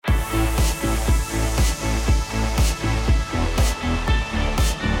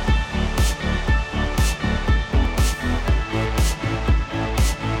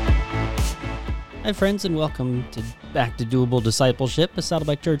Hi, friends, and welcome back to Doable Discipleship, a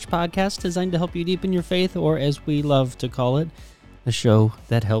Saddleback Church podcast designed to help you deepen your faith, or as we love to call it, a show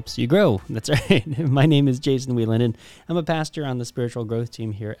that helps you grow. That's right. My name is Jason Whelan, and I'm a pastor on the spiritual growth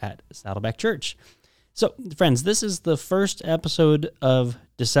team here at Saddleback Church. So, friends, this is the first episode of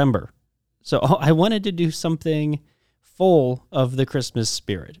December. So I wanted to do something full of the Christmas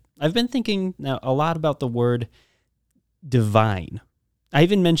spirit. I've been thinking now a lot about the word divine. I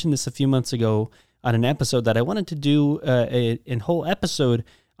even mentioned this a few months ago on an episode that I wanted to do a whole episode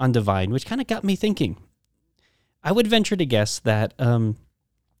on divine, which kind of got me thinking. I would venture to guess that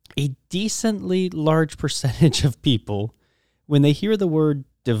a decently large percentage of people, when they hear the word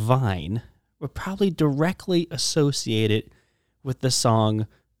divine, would probably directly associate it with the song,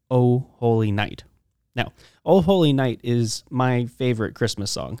 "O Holy Night." Now, "O Holy Night" is my favorite Christmas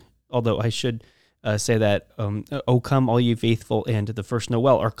song, although I should say that "O Come All Ye Faithful" and "The First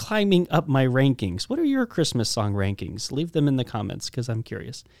Noel" are climbing up my rankings. What are your Christmas song rankings? Leave them in the comments because I'm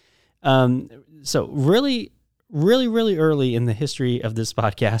curious. So really early in the history of this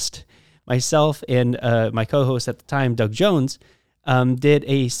podcast, myself and my co-host at the time, Doug Jones, did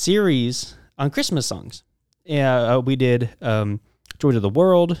a series on Christmas songs. We did "Joy to the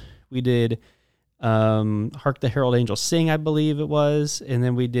World." We did "Hark the Herald Angels Sing," I believe it was. And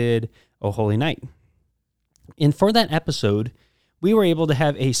then we did "O Holy Night." And for that episode, we were able to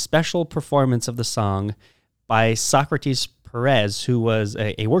have a special performance of the song by Socrates Perez, who was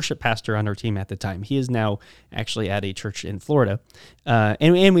a worship pastor on our team at the time. He is now actually at a church in Florida,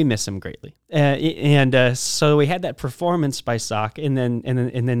 and we miss him greatly. So we had that performance by Sock, and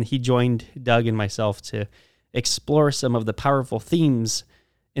then he joined Doug and myself to explore some of the powerful themes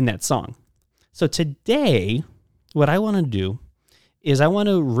in that song. So today, what I want to do is I want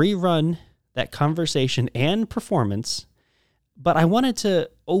to rerun that conversation and performance, but I wanted to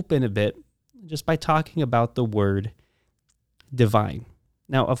open a bit just by talking about the word divine.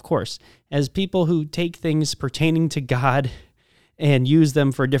 Now, of course, as people who take things pertaining to God and use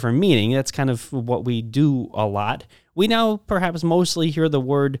them for a different meaning, that's kind of what we do a lot. We now perhaps mostly hear the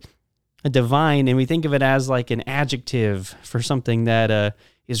word divine and we think of it as like an adjective for something that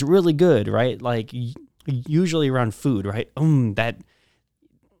is really good, right? Like usually around food, right?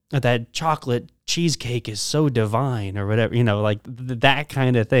 That chocolate cheesecake is so divine, or whatever, like that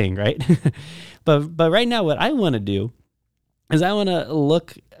kind of thing, right? But right now, what I want to do is I want to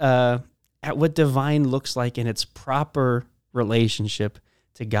look at what divine looks like in its proper relationship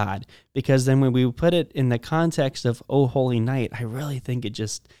to God. Because then when we put it in the context of "O Holy Night," I really think it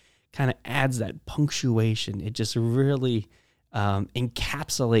just kind of adds that punctuation. It just really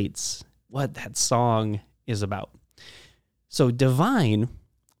encapsulates what that song is about. So divine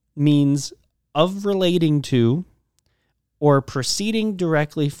means of relating to or proceeding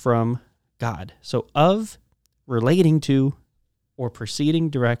directly from God. So of relating to or proceeding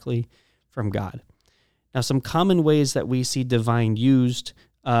directly from God. Now, some common ways that we see divine used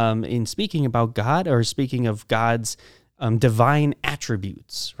in speaking about God, or speaking of God's divine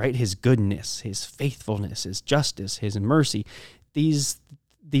attributes, right? His goodness, his faithfulness, his justice, his mercy. These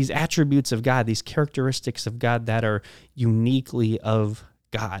attributes of God, these characteristics of God that are uniquely of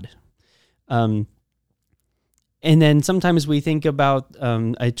God. And then sometimes we think about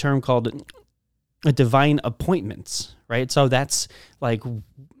a term called divine appointments, right? So that's like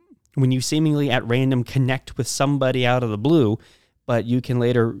when you seemingly at random connect with somebody out of the blue, but you can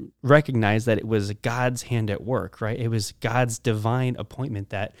later recognize that it was God's hand at work, right? It was God's divine appointment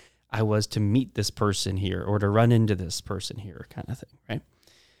that I was to meet this person here or to run into this person here, kind of thing, right?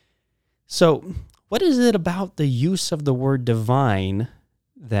 So what is it about the use of the word divine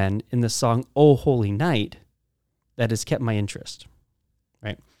then in the song "O Holy Night" that has kept my interest,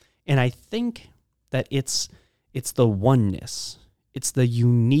 right? And I think that it's the oneness, it's the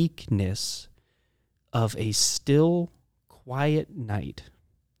uniqueness of a still, quiet night,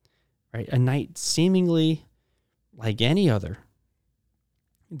 right? A night seemingly like any other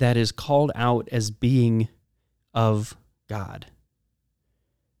that is called out as being of God,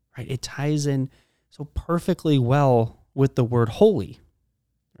 right? It ties in so perfectly well with the word holy,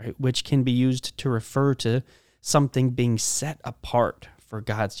 right? Which can be used to refer to something being set apart for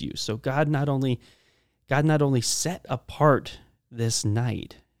God's use. So God not only set apart this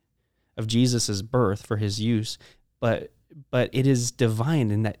night of Jesus's birth for his use, but it is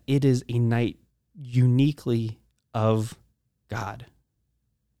divine in that it is a night uniquely of God.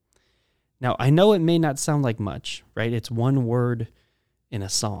 Now, I know it may not sound like much, right? It's one word in a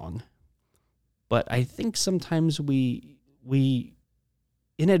song, but I think sometimes we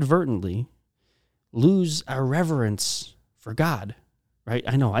inadvertently lose our reverence for God, right?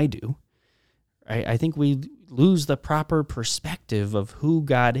 I know I do. right? I think we lose the proper perspective of who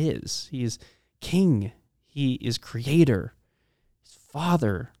God is. He is king. He is creator. He's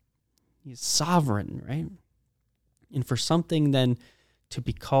father. He's sovereign, right? And for something then to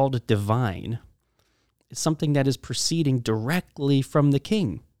be called divine, it's something that is proceeding directly from the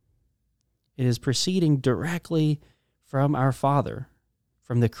king. It is proceeding directly from our Father,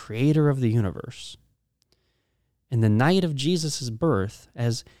 from the creator of the universe. And the night of Jesus' birth,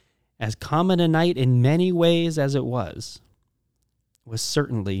 as common a night in many ways as it was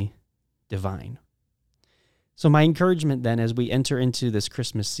certainly divine. So my encouragement then as we enter into this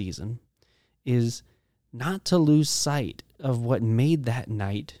Christmas season is not to lose sight of what made that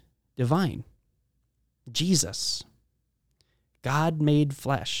night divine. Jesus, God made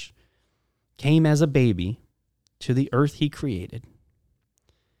flesh, came as a baby to the earth he created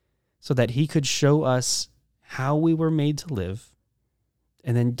so that he could show us how we were made to live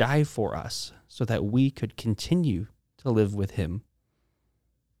and then die for us so that we could continue to live with him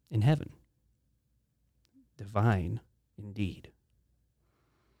in heaven. Divine indeed.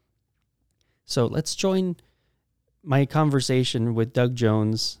 So let's join my conversation with Doug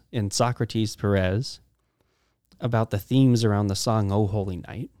Jones and Socrates Perez about the themes around the song O Holy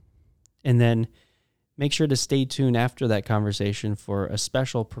Night. And then make sure to stay tuned after that conversation for a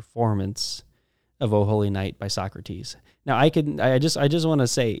special performance of O Holy Night by Socrates. Now, I just want to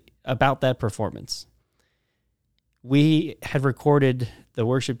say about that performance. We had recorded the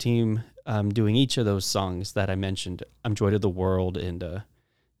worship team doing each of those songs that I mentioned, I'm Joy to the World and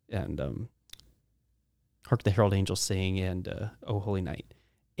Hark the Herald Angels Sing and O Holy Night.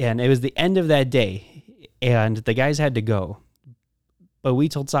 And it was the end of that day, and the guys had to go. But we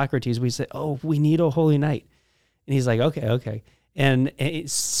told Socrates, we said, oh, we need O Holy Night. And he's like, okay. And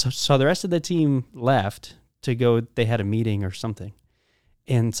so the rest of the team left to go. They had a meeting or something.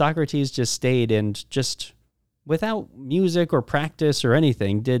 And Socrates just stayed and just, without music or practice or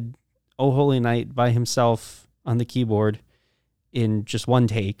anything, did O Holy Night by himself on the keyboard in just one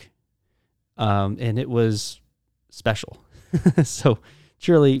take. And it was special. So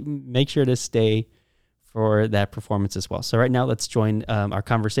truly make sure to stay for that performance as well. So right now, let's join our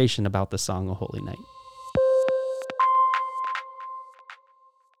conversation about the song O Holy Night.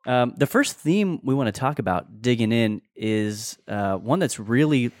 The first theme we want to talk about, digging in, is one that's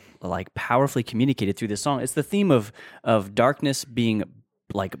really like powerfully communicated through this song. It's the theme of darkness being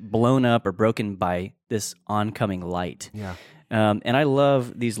like blown up or broken by this oncoming light. Yeah. And I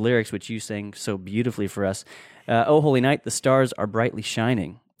love these lyrics, which you sang so beautifully for us. O holy night, the stars are brightly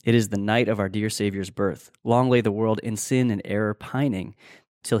shining. It is the night of our dear Savior's birth. Long lay the world in sin and error pining,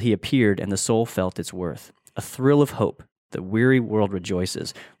 till he appeared and the soul felt its worth. A thrill of hope, the weary world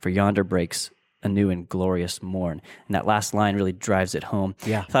rejoices, for yonder breaks a new and glorious morn. And that last line really drives it home.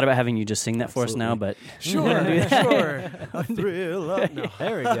 Yeah. Thought about having you just sing that for us now, but... Sure. A thrill of... No.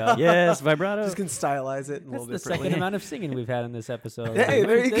 There we go. Yes, vibrato. Just can stylize it a little That's the differently. second amount of singing we've had in this episode. Hey,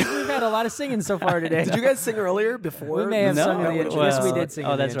 there you go. We've had a lot of singing so far today. Did you guys sing earlier before? We may have No. sung in the intro. Well, Yes, we did sing in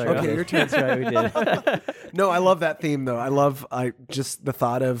the that's intro. right. Okay, your turn. That's right, we did. No, I love that theme though. I just the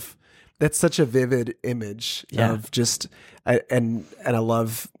thought of that's such a vivid image of just and I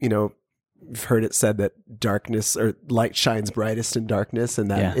love, you've heard it said that darkness or light shines brightest in darkness,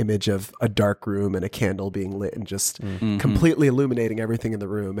 and that image of a dark room and a candle being lit and just completely illuminating everything in the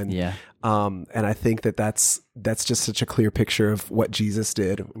room. And and I think that's just such a clear picture of what Jesus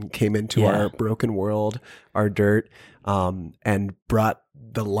did when he came into our broken world, our dirt, and brought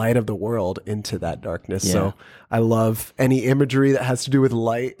the light of the world into that darkness. Yeah. So I love any imagery that has to do with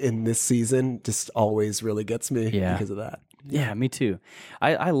light in this season, just always really gets me because of that. Yeah, me too.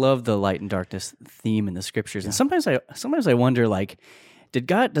 I love the light and darkness theme in the scriptures, and sometimes I wonder, like,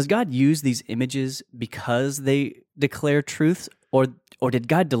 does God use these images because they declare truth, or did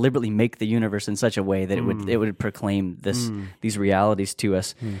God deliberately make the universe in such a way that it would proclaim these realities to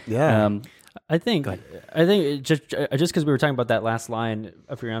us? Yeah. I think just because we were talking about that last line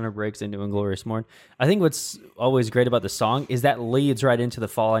of Your Honor breaks into Inglorious Morn, I think what's always great about the song is that leads right into the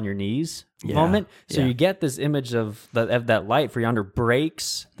fall on your knees moment. So you get this image of that light, for yonder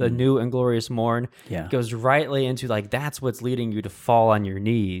breaks the new Inglorious Morn. Yeah. Goes rightly into like that's what's leading you to fall on your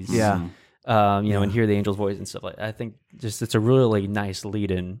knees. Yeah. And hear the angel's voice and stuff like that. I think just it's a really nice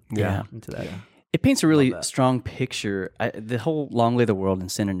lead in into that. It paints a really strong picture. The whole "Long lay the world in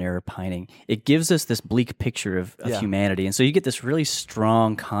sin and error pining." It gives us this bleak picture of humanity, and so you get this really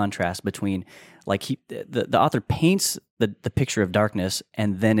strong contrast between, like, the author paints the picture of darkness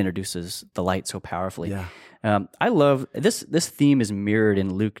and then introduces the light so powerfully. Yeah. I love this theme is mirrored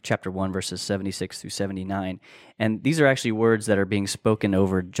in Luke chapter 1, verses 76 through 79. And these are actually words that are being spoken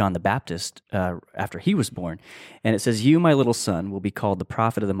over John the Baptist after he was born. And it says, "You, my little son, will be called the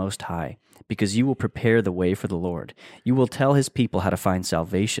prophet of the Most High, because you will prepare the way for the Lord. You will tell his people how to find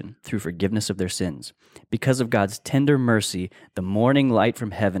salvation through forgiveness of their sins. Because of God's tender mercy, the morning light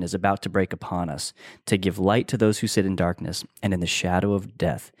from heaven is about to break upon us, to give light to those who sit in darkness and in the shadow of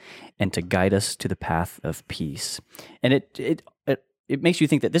death, and to guide us to the path of peace." And it makes you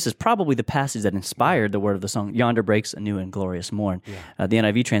think that this is probably the passage that inspired the word of the song, "Yonder breaks a new and glorious morn." Yeah. The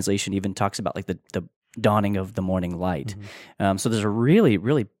NIV translation even talks about like the dawning of the morning light. Mm-hmm. So there's a really,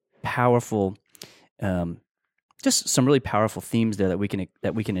 really powerful, just some really powerful themes there that we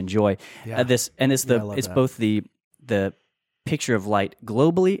can enjoy. Yeah. It's both the picture of light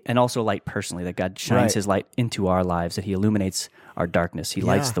globally and also light personally, that God shines his light into our lives, that he illuminates our darkness. He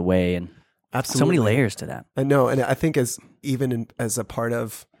lights the way, and absolutely so many layers to that. I know, and I think as a part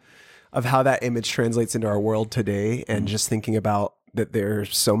of how that image translates into our world today, and just thinking about that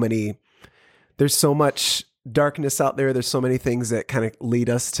there's so much darkness out there. There's so many things that kind of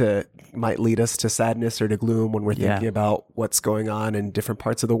might lead us to sadness or to gloom when we're thinking about what's going on in different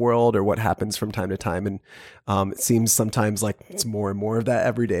parts of the world or what happens from time to time. And it seems sometimes like it's more and more of that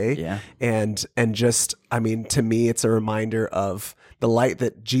every day. Yeah. And just, I mean, to me, it's a reminder of the light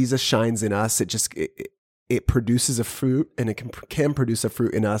that Jesus shines in us. It produces a fruit, and it can produce a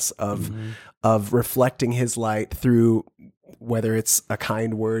fruit in us of reflecting his light through, whether it's a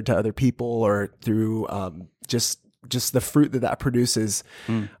kind word to other people or through just the fruit that produces,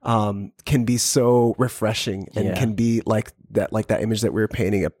 can be so refreshing and can be like that image that we were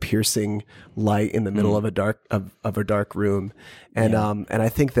painting, a piercing light in the middle of a dark room. And and I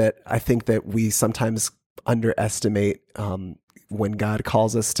think that we sometimes underestimate when God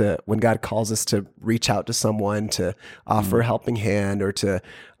calls us to reach out to someone, to offer a helping hand, or to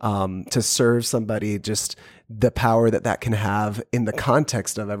serve somebody, just the power that can have in the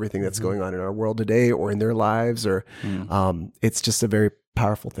context of everything that's going on in our world today or in their lives, or it's just a very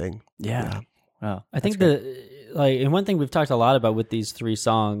powerful thing. Yeah. Wow. I think and one thing we've talked a lot about with these three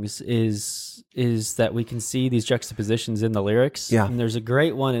songs is that we can see these juxtapositions in the lyrics. Yeah. And there's a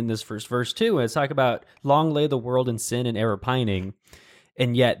great one in this first verse too. It's talk about long lay the world in sin and error pining,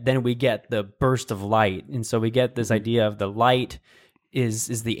 and yet then we get the burst of light. And so we get this idea of the light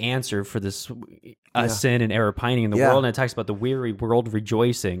is the answer for this sin and error pining in the world. And it talks about the weary world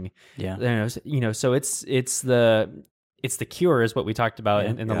rejoicing. Yeah. So it's the cure, is what we talked about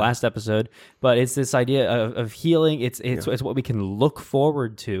in the last episode, but it's this idea of healing. It's what we can look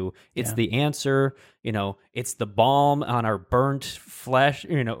forward to. It's the answer, it's the balm on our burnt flesh,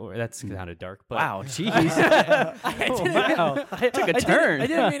 that's kind of dark, but wow, jeez. I took a turn. I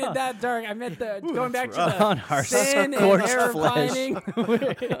didn't mean it that dark. I meant going back to the on our sin and error pining.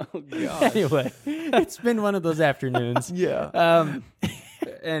 Oh, God. Anyway, it's been one of those afternoons. Yeah.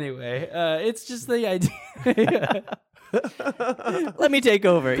 Anyway, it's just the idea. Let me take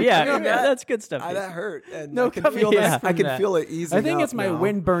over. Yeah, that's good stuff. That hurt. And no, I can feel this. I can feel it easing. I think it's my now.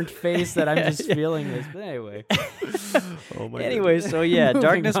 wind-burnt face that I'm just feeling this. But anyway. Anyway, so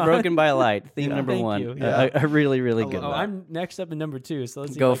darkness broken by light. Theme number one. You. A really, really good one. I'm next up in number 2, so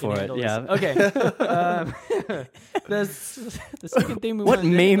let's see go if I can for it. handle Yeah. This. Okay. The second theme. What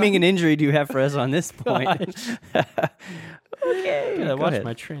maiming and injury do you have for us on this point? Okay. Gotta watch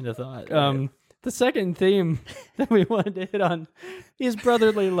my train of thought. The second theme that we wanted to hit on is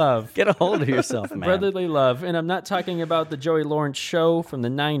brotherly love. Get a hold of yourself, man. Brotherly love. And I'm not talking about the Joey Lawrence show from the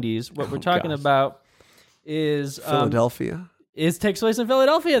 90s. What we're talking about is... Philadelphia. Takes place in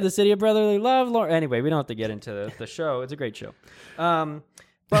Philadelphia, the city of brotherly love. Anyway, we don't have to get into the show. It's a great show.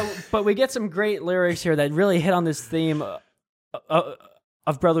 But we get some great lyrics here that really hit on this theme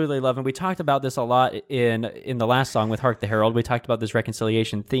of brotherly love, and we talked about this a lot in the last song with Hark the Herald. We talked about this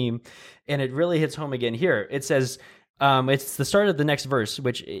reconciliation theme, and it really hits home again here. It says, it's the start of the next verse,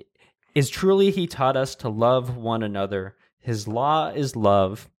 which is truly he taught us to love one another. His law is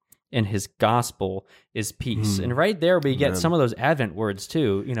love, and his gospel is peace. And right there we get some of those Advent words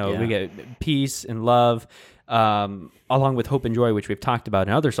too. We get peace and love, along with hope and joy, which we've talked about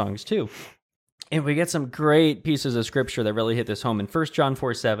in other songs too. And we get some great pieces of scripture that really hit this home. In 1 John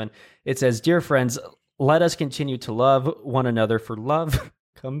 4:7, it says, "Dear friends, let us continue to love one another, for love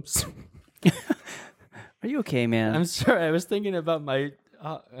comes..." Are you okay, man? I'm sorry. I was thinking about my...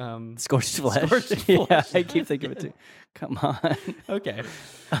 scorched flesh. Yeah, I keep thinking of it too. Come on. Okay.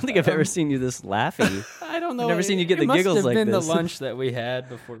 I don't think I've ever seen you this laughy. I don't know. I've never seen you get the giggles like this. It must have been the lunch that we had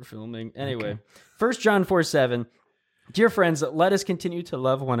before filming. Anyway, 1 John 4:7. Dear friends, let us continue to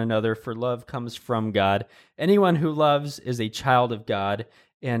love one another, for love comes from God. Anyone who loves is a child of God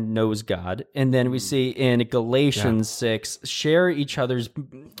and knows God. And then we see in Galatians 6, share each other's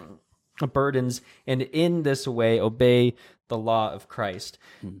burdens, and in this way obey the law of Christ.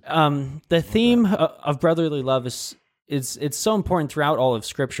 The theme of brotherly love is it's so important throughout all of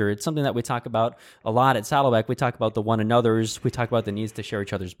Scripture. It's something that we talk about a lot at Saddleback. We talk about the one another's. We talk about the needs to share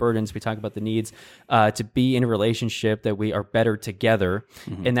each other's burdens. We talk about the needs to be in a relationship, that we are better together.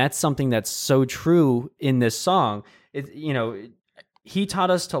 And that's something that's so true in this song. He taught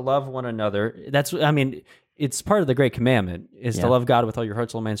us to love one another. It's part of the great commandment, is to love God with all your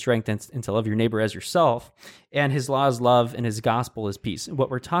heart, soul, mind, strength, and to love your neighbor as yourself. And his law is love, and his gospel is peace. And what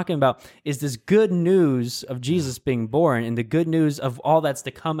we're talking about is this good news of Jesus being born, and the good news of all that's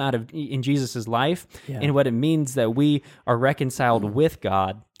to come out of in Jesus' life, and what it means that we are reconciled with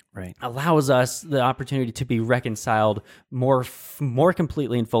God. Right. Allows us the opportunity to be reconciled more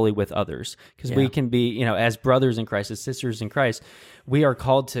completely and fully with others, because we can be, as brothers in Christ, as sisters in Christ, we are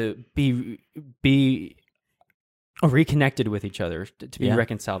called to be reconnected with each other, to be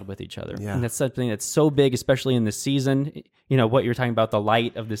reconciled with each other. And that's something that's so big, especially in this season. What you're talking about, the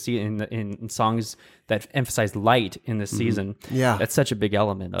light of the season, in songs that emphasize light in this season. That's such a big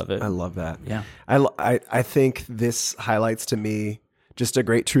element of it. I love that. Yeah. I think this highlights to me just a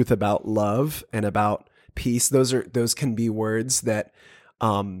great truth about love and about peace. Those can be words that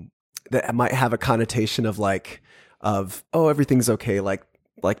that might have a connotation of everything's okay, like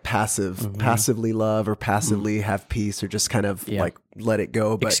passively love, or passively have peace, or just kind of like let it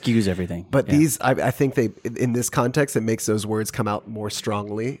go, but excuse everything. But these, I think in this context, it makes those words come out more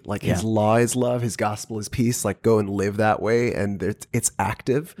strongly. Like his law is love, his gospel is peace. Like, go and live that way, and it's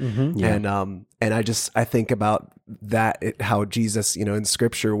active. And I think about that, how Jesus, in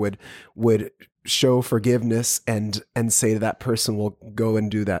Scripture would show forgiveness and say to that person, will go and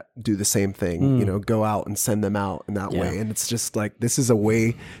do the same thing, go out and send them out in that way. And it's just like, this is a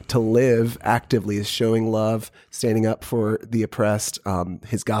way to live actively, is showing love, standing up for the oppressed.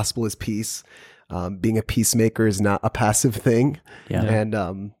 His gospel is peace. Being a peacemaker is not a passive thing.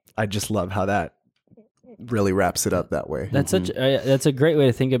 And I just love how that really wraps it up that way. That's that's a great way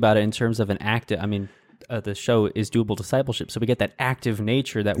to think about it in terms of an active. The show is Doable Discipleship, so we get that active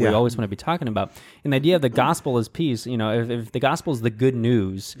nature that we always want to be talking about. And the idea of the gospel is peace. If the gospel is the good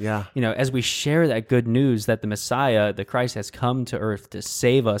news, as we share that good news that the Messiah, the Christ, has come to earth to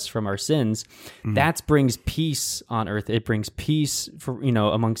save us from our sins, that brings peace on earth. It brings peace for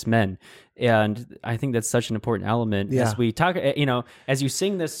amongst men. And I think that's such an important element as we talk, as you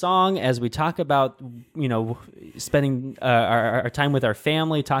sing this song, as we talk about, spending our time with our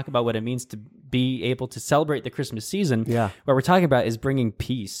family, talk about what it means to be able to celebrate the Christmas season. What we're talking about is bringing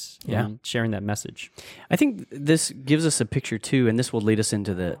peace and sharing that message. I think this gives us a picture too, and this will lead us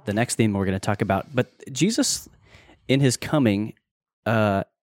into the next theme we're going to talk about. But Jesus, in his coming, and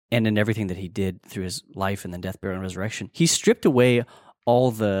in everything that he did through his life and then death, burial, and resurrection, he stripped away all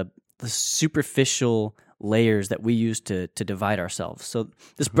the superficial layers that we use to divide ourselves. So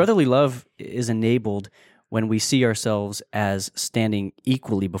this brotherly love is enabled when we see ourselves as standing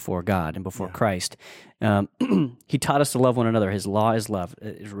equally before God and before Christ. He taught us to love one another. His law is love.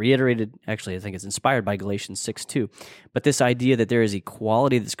 It's reiterated, actually, I think it's inspired by Galatians 6:2. But this idea that there is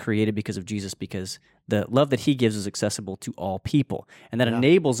equality that's created because of Jesus, because the love that he gives is accessible to all people. And that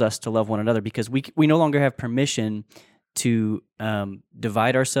enables us to love one another, because we no longer have permission to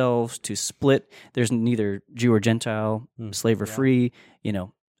divide ourselves, to split. There's neither Jew or Gentile, slave or free,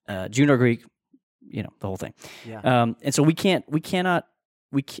 Jew nor Greek, the whole thing. And so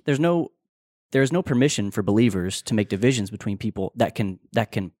there's no permission for believers to make divisions between people that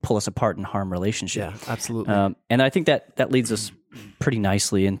can pull us apart and harm relationship. Yeah, absolutely. And I think that leads us pretty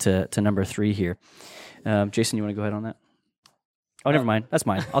nicely into number 3 here. Jason, you want to go ahead on that? Oh, never mind. That's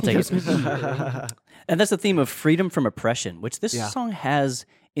mine. I'll take it. And that's the theme of freedom from oppression, which this song has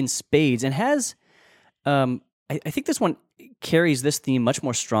in spades, and has, I think this one carries this theme much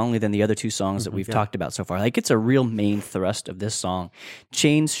more strongly than the other 2 songs that we've talked about so far. Like, it's a real main thrust of this song.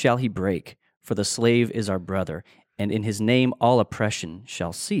 Chains shall he break, for the slave is our brother, and in his name all oppression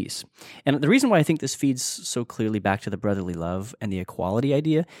shall cease. And the reason why I think this feeds so clearly back to the brotherly love and the equality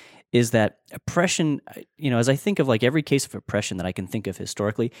idea is that oppression, as I think of like every case of oppression that I can think of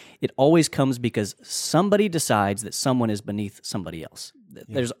historically, it always comes because somebody decides that someone is beneath somebody else.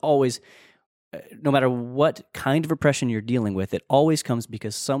 There's always, no matter what kind of oppression you're dealing with, it always comes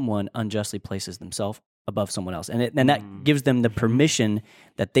because someone unjustly places themselves above someone else. And that gives them the permission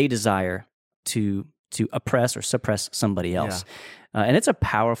that they desire to oppress or suppress somebody else. And it's a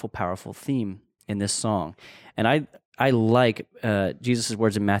powerful, powerful theme in this song. And like Jesus'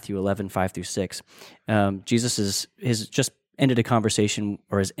 words in Matthew 11:5-6. Jesus has just ended a conversation,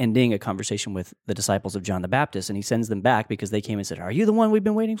 or is ending a conversation with the disciples of John the Baptist, and he sends them back because they came and said, "Are you the one we've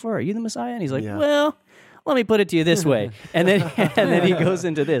been waiting for? Are you the Messiah?" And he's like, "Well, let me put it to you this way." And then he goes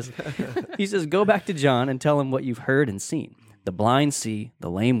into this. He says, "Go back to John and tell him what you've heard and seen. The blind see, the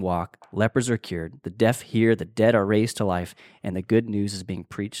lame walk, lepers are cured, the deaf hear, the dead are raised to life, and the good news is being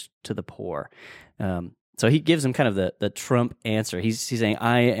preached to the poor." So he gives him kind of the Trump answer. He's saying,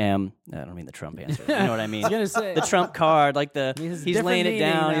 I don't mean the Trump answer. You know what I mean? The Trump card, like he's laying it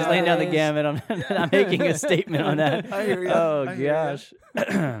down. He's laying down the gamut. I'm making a statement on that. I hear you. Oh, gosh.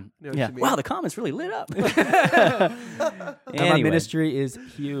 Yeah. Wow, the comments really lit up. My ministry is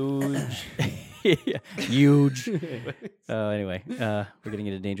huge. Yeah. Huge. Anyway, we're getting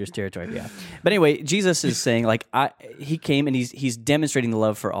into dangerous territory. Yeah. But anyway, Jesus is saying, like, he came and he's demonstrating the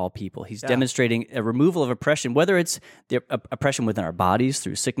love for all people. He's demonstrating a removal of oppression, whether it's the oppression within our bodies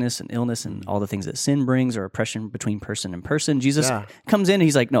through sickness and illness and all the things that sin brings, or oppression between person and person. Jesus comes in and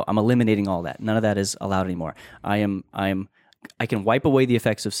he's like, no, I'm eliminating all that. None of that is allowed anymore. I can wipe away the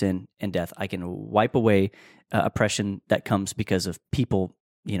effects of sin and death. I can wipe away oppression that comes because of people,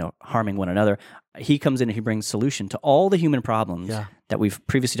 harming one another. He comes in and he brings solution to all the human problems that we've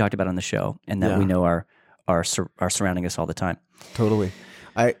previously talked about on the show, and that we know are surrounding us all the time. Totally.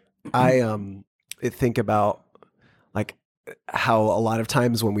 I think about like how a lot of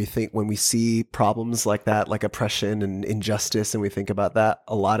times when we see problems like that, like oppression and injustice, and we think about that,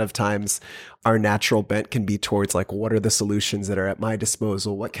 a lot of times our natural bent can be towards like, what are the solutions that are at my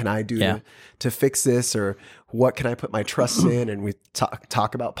disposal? What can I do to fix this? Or what can I put my trust in? And we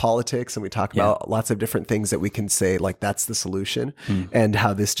talk about politics, and we talk about lots of different things that we can say, like, that's the solution. And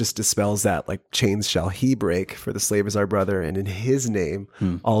how this just dispels that, like, chains shall he break, for the slave is our brother, and in his name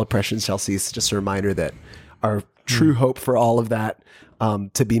all oppression shall cease. Just a reminder that our true hope for all of that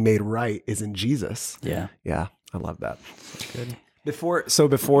to be made right is in Jesus. Yeah. I love that. Good.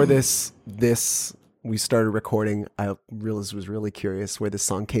 Before this we started recording, I realized, was really curious where this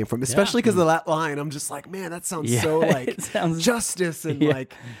song came from, especially because of that line. I'm just like, man, that sounds so like justice and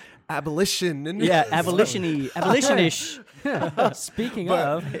like abolition and abolitionish. Speaking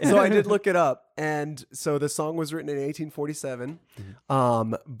of, so I did look it up, and so the song was written in 1847,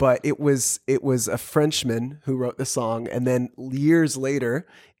 but it was a Frenchman who wrote the song, and then years later,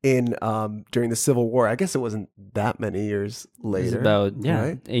 during the Civil War, I guess it wasn't that many years later, about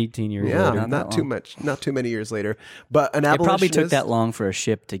right? 18 years later, not too many years later. But an it abolitionist probably took that long for a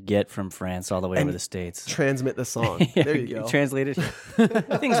ship to get from France all the way over the States. Transmit the song. There you go. Translated.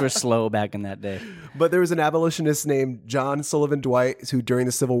 Things were slow back in that day. But there was an abolitionist named John Sullivan Dwight who, during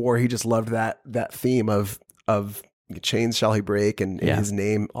the Civil War, he just loved that theme of chains shall he break, and in his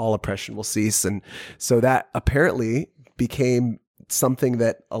name all oppression will cease. And so that apparently became something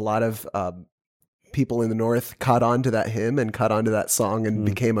that a lot of people in the North caught on to that hymn and caught on to that song, and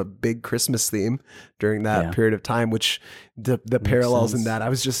became a big Christmas theme during that period of time, which the parallels in that,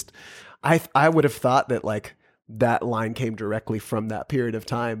 I would have thought that like that line came directly from that period of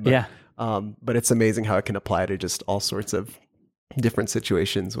time. But, but it's amazing how it can apply to just all sorts of different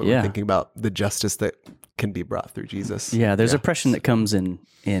situations when we're thinking about the justice that can be brought through Jesus. Yeah, there's oppression that comes in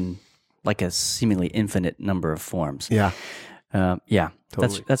like a seemingly infinite number of forms.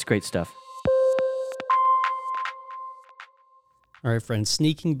 Totally. That's great stuff. All right, friends,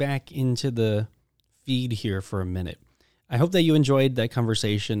 sneaking back into the feed here for a minute. I hope that you enjoyed that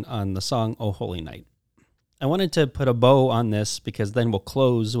conversation on the song "O Holy Night." I wanted to put a bow on this because then we'll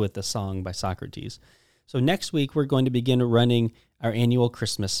close with the song by Socrates. So next week we're going to begin running our annual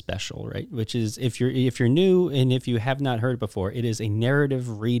Christmas special, right? Which is, if you're new and if you have not heard it before, it is a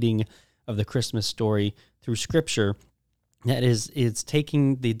narrative reading of the Christmas story through Scripture. That is, it's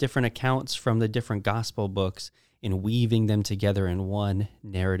taking the different accounts from the different gospel books and weaving them together in one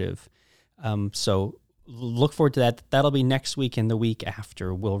narrative. So look forward to that. That'll be next week and the week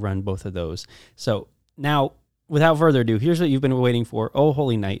after. We'll run both of those. So now, without further ado, here's what you've been waiting for: "O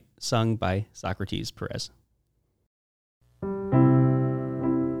Holy Night," sung by Socrates Perez.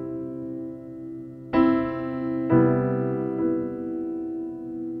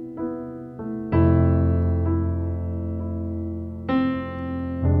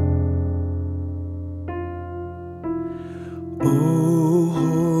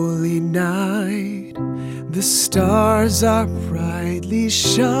 The stars are brightly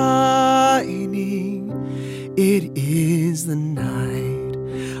shining. It is the night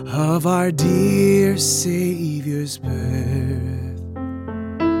of our dear Savior's birth.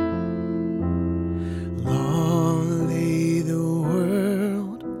 Long lay the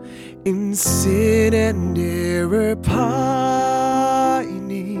world in sin sin and error pining,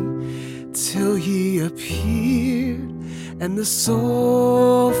 till he appeared and the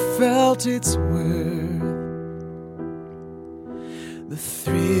soul felt its worth. The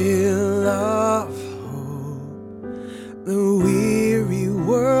thrill of hope, the weary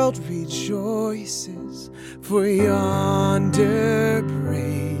world rejoices, for yonder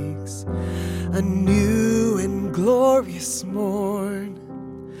breaks a new and glorious morn.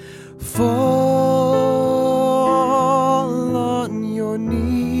 Fall on your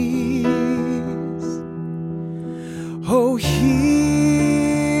knees. Oh,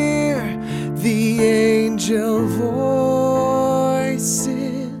 hear the angel voices.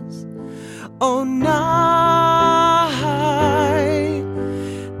 Oh, night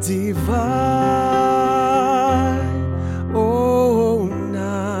divine. Oh,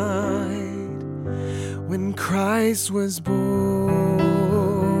 night when Christ was born.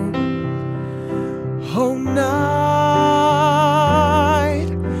 Oh, night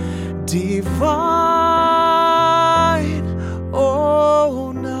divine.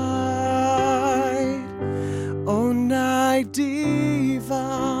 Oh, night divine.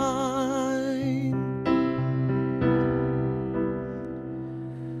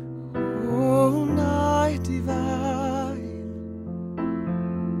 Oh, night divine.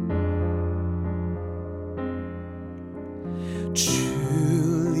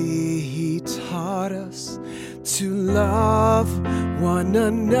 Truly he taught us to love one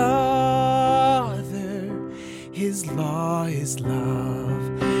another. His law is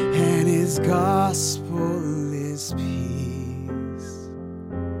love, and his gospel is peace.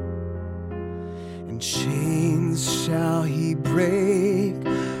 And chains shall he break,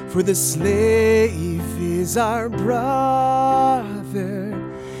 for the slave is our brother,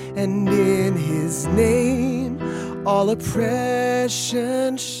 and in his name all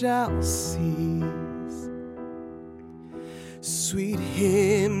oppression shall cease. Sweet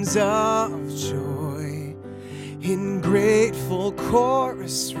hymns of joy in grateful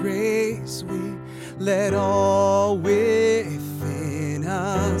chorus raise we, let all within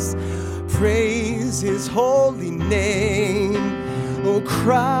us praise his holy name. O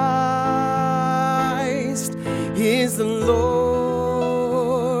Christ is the Lord.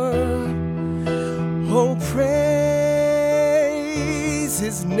 Oh, praise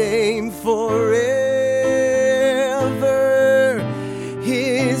his name forever.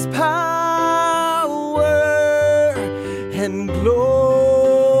 His power and glory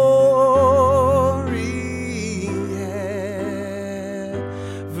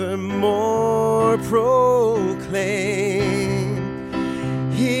evermore proclaim.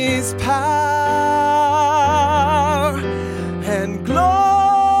 His power and glory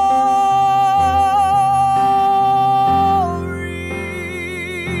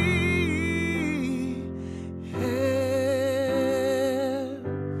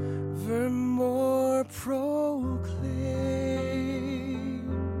evermore proclaim.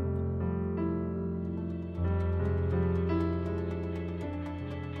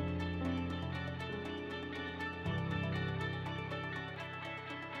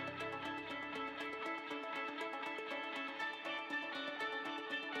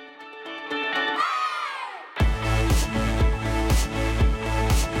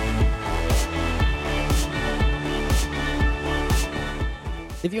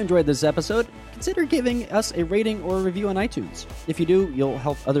 If you enjoyed this episode, consider giving us a rating or a review on iTunes. If you do, you'll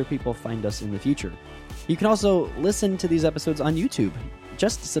help other people find us in the future. You can also listen to these episodes on YouTube.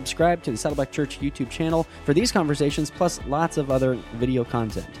 Just subscribe to the Saddleback Church YouTube channel for these conversations, plus lots of other video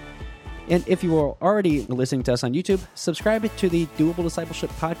content. And if you are already listening to us on YouTube, subscribe to the Doable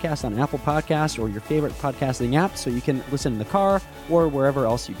Discipleship podcast on Apple Podcasts or your favorite podcasting app so you can listen in the car or wherever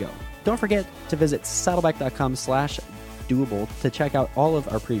else you go. Don't forget to visit saddleback.com/doable to check out all of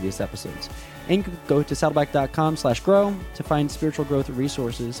our previous episodes. And you can go to saddleback.com/grow to find spiritual growth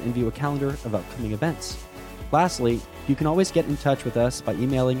resources and view a calendar of upcoming events. Lastly, you can always get in touch with us by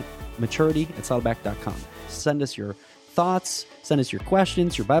emailing maturity@saddleback.com. Send us your thoughts, send us your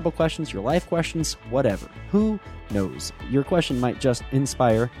questions, your Bible questions, your life questions, whatever. Who knows? Your question might just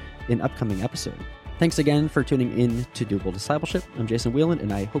inspire an upcoming episode. Thanks again for tuning in to Doable Discipleship. I'm Jason Whelan,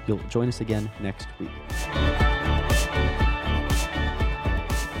 and I hope you'll join us again next week.